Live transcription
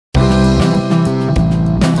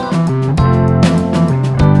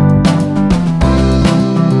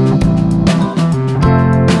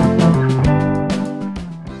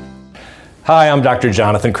Hi, I'm Dr.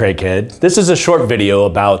 Jonathan Craighead. This is a short video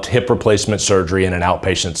about hip replacement surgery in an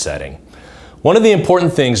outpatient setting. One of the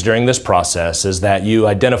important things during this process is that you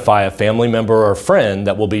identify a family member or a friend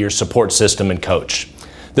that will be your support system and coach.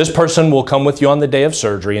 This person will come with you on the day of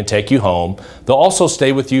surgery and take you home. They'll also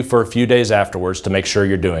stay with you for a few days afterwards to make sure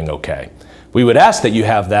you're doing okay. We would ask that you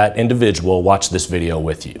have that individual watch this video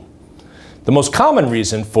with you. The most common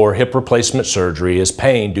reason for hip replacement surgery is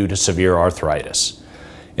pain due to severe arthritis.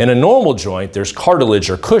 In a normal joint, there's cartilage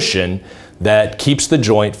or cushion that keeps the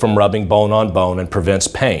joint from rubbing bone on bone and prevents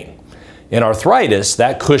pain. In arthritis,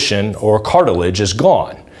 that cushion or cartilage is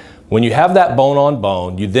gone. When you have that bone on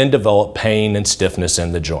bone, you then develop pain and stiffness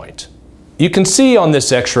in the joint. You can see on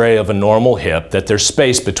this x-ray of a normal hip that there's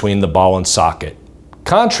space between the ball and socket.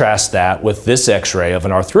 Contrast that with this x-ray of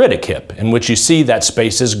an arthritic hip, in which you see that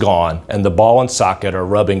space is gone and the ball and socket are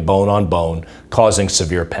rubbing bone on bone, causing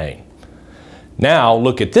severe pain. Now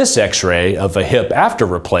look at this x-ray of a hip after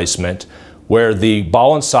replacement where the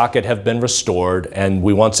ball and socket have been restored and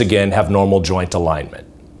we once again have normal joint alignment.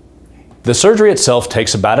 The surgery itself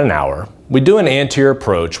takes about an hour. We do an anterior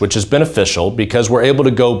approach, which is beneficial because we're able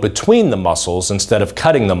to go between the muscles instead of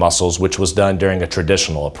cutting the muscles, which was done during a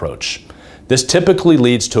traditional approach. This typically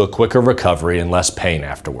leads to a quicker recovery and less pain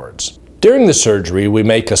afterwards. During the surgery, we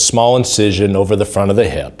make a small incision over the front of the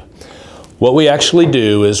hip. What we actually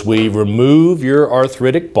do is we remove your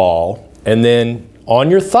arthritic ball, and then on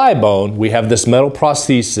your thigh bone, we have this metal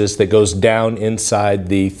prosthesis that goes down inside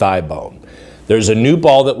the thigh bone. There's a new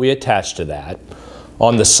ball that we attach to that.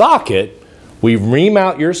 On the socket, we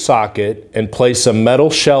remount your socket and place a metal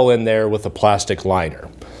shell in there with a plastic liner.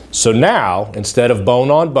 So now, instead of bone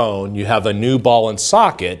on bone, you have a new ball and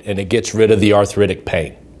socket, and it gets rid of the arthritic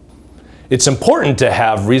pain. It's important to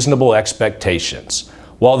have reasonable expectations.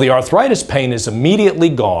 While the arthritis pain is immediately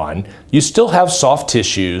gone, you still have soft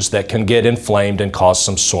tissues that can get inflamed and cause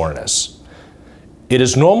some soreness. It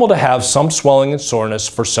is normal to have some swelling and soreness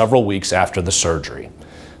for several weeks after the surgery.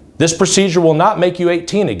 This procedure will not make you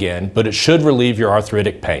 18 again, but it should relieve your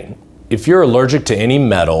arthritic pain. If you're allergic to any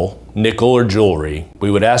metal, nickel, or jewelry,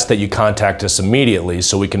 we would ask that you contact us immediately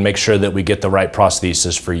so we can make sure that we get the right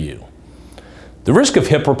prosthesis for you. The risk of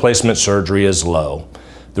hip replacement surgery is low.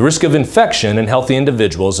 The risk of infection in healthy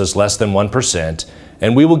individuals is less than 1%,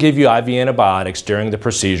 and we will give you IV antibiotics during the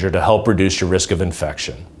procedure to help reduce your risk of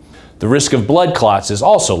infection. The risk of blood clots is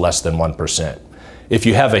also less than 1%. If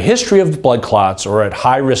you have a history of blood clots or are at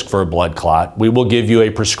high risk for a blood clot, we will give you a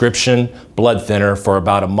prescription blood thinner for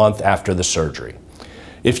about a month after the surgery.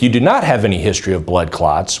 If you do not have any history of blood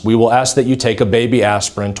clots, we will ask that you take a baby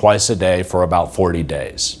aspirin twice a day for about 40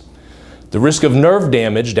 days. The risk of nerve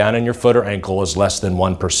damage down in your foot or ankle is less than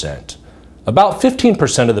 1%. About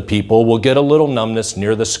 15% of the people will get a little numbness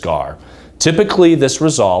near the scar. Typically this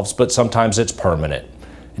resolves, but sometimes it's permanent.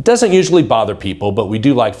 It doesn't usually bother people, but we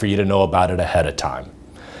do like for you to know about it ahead of time.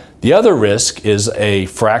 The other risk is a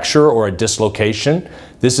fracture or a dislocation.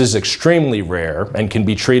 This is extremely rare and can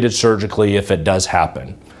be treated surgically if it does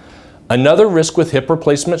happen. Another risk with hip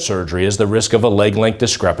replacement surgery is the risk of a leg length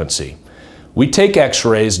discrepancy. We take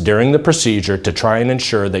x-rays during the procedure to try and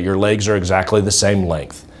ensure that your legs are exactly the same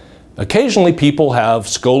length. Occasionally people have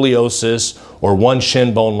scoliosis or one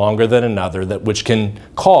shin bone longer than another, which can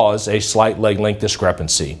cause a slight leg length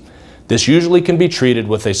discrepancy. This usually can be treated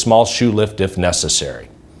with a small shoe lift if necessary.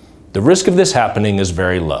 The risk of this happening is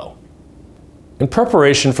very low. In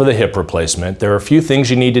preparation for the hip replacement, there are a few things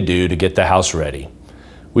you need to do to get the house ready.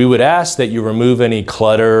 We would ask that you remove any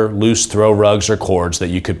clutter, loose throw rugs, or cords that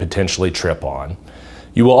you could potentially trip on.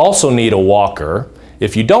 You will also need a walker.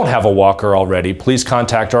 If you don't have a walker already, please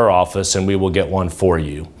contact our office and we will get one for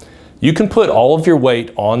you. You can put all of your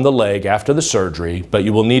weight on the leg after the surgery, but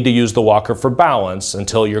you will need to use the walker for balance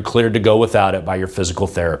until you're cleared to go without it by your physical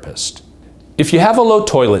therapist. If you have a low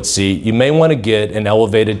toilet seat, you may want to get an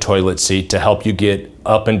elevated toilet seat to help you get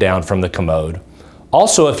up and down from the commode.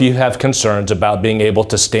 Also, if you have concerns about being able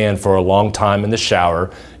to stand for a long time in the shower,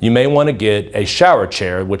 you may want to get a shower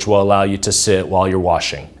chair which will allow you to sit while you're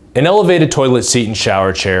washing. An elevated toilet seat and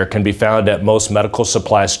shower chair can be found at most medical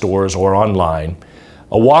supply stores or online.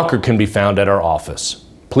 A walker can be found at our office.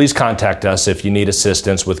 Please contact us if you need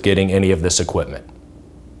assistance with getting any of this equipment.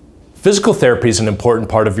 Physical therapy is an important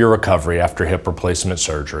part of your recovery after hip replacement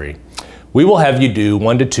surgery. We will have you do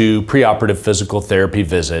 1 to 2 preoperative physical therapy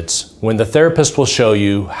visits when the therapist will show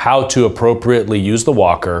you how to appropriately use the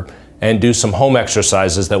walker and do some home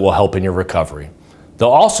exercises that will help in your recovery. They'll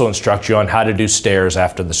also instruct you on how to do stairs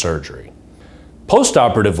after the surgery.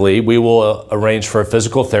 Postoperatively, we will arrange for a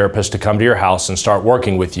physical therapist to come to your house and start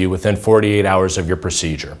working with you within 48 hours of your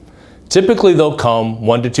procedure. Typically, they'll come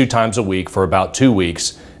 1 to 2 times a week for about 2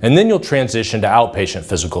 weeks, and then you'll transition to outpatient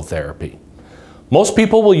physical therapy. Most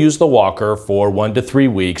people will use the walker for 1 to 3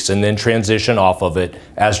 weeks and then transition off of it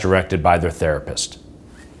as directed by their therapist.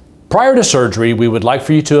 Prior to surgery, we would like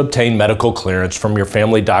for you to obtain medical clearance from your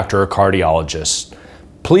family doctor or cardiologist.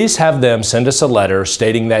 Please have them send us a letter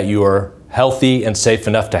stating that you are healthy and safe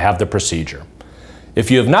enough to have the procedure. If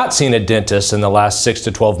you have not seen a dentist in the last 6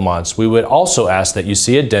 to 12 months, we would also ask that you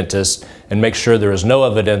see a dentist and make sure there is no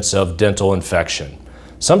evidence of dental infection.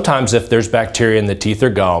 Sometimes if there's bacteria in the teeth or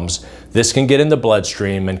gums, this can get in the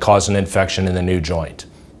bloodstream and cause an infection in the new joint.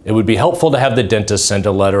 It would be helpful to have the dentist send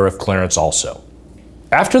a letter of clearance also.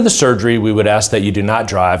 After the surgery, we would ask that you do not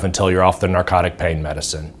drive until you're off the narcotic pain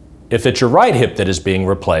medicine. If it's your right hip that is being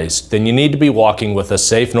replaced, then you need to be walking with a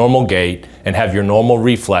safe, normal gait and have your normal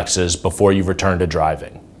reflexes before you return to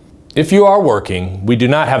driving. If you are working, we do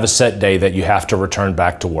not have a set day that you have to return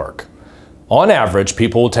back to work. On average,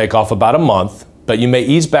 people will take off about a month, but you may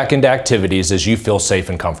ease back into activities as you feel safe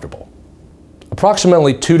and comfortable.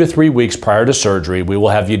 Approximately 2 to 3 weeks prior to surgery, we will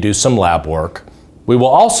have you do some lab work. We will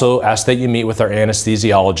also ask that you meet with our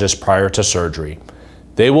anesthesiologist prior to surgery.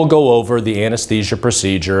 They will go over the anesthesia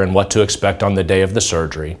procedure and what to expect on the day of the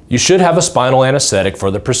surgery. You should have a spinal anesthetic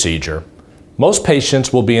for the procedure. Most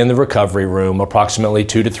patients will be in the recovery room approximately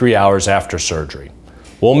 2 to 3 hours after surgery.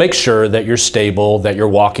 We'll make sure that you're stable, that you're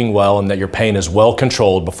walking well, and that your pain is well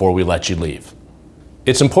controlled before we let you leave.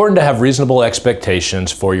 It's important to have reasonable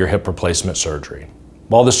expectations for your hip replacement surgery.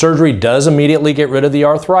 While the surgery does immediately get rid of the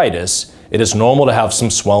arthritis, it is normal to have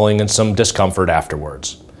some swelling and some discomfort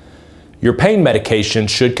afterwards. Your pain medication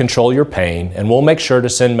should control your pain, and we'll make sure to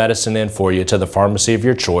send medicine in for you to the pharmacy of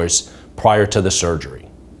your choice prior to the surgery.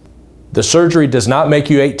 The surgery does not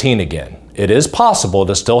make you 18 again. It is possible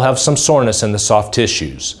to still have some soreness in the soft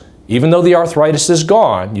tissues. Even though the arthritis is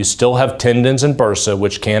gone, you still have tendons and bursa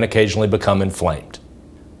which can occasionally become inflamed.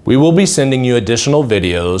 We will be sending you additional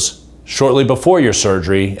videos shortly before your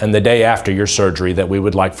surgery and the day after your surgery that we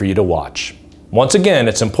would like for you to watch. Once again,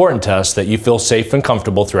 it's important to us that you feel safe and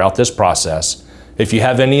comfortable throughout this process. If you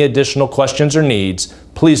have any additional questions or needs,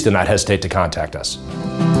 please do not hesitate to contact us.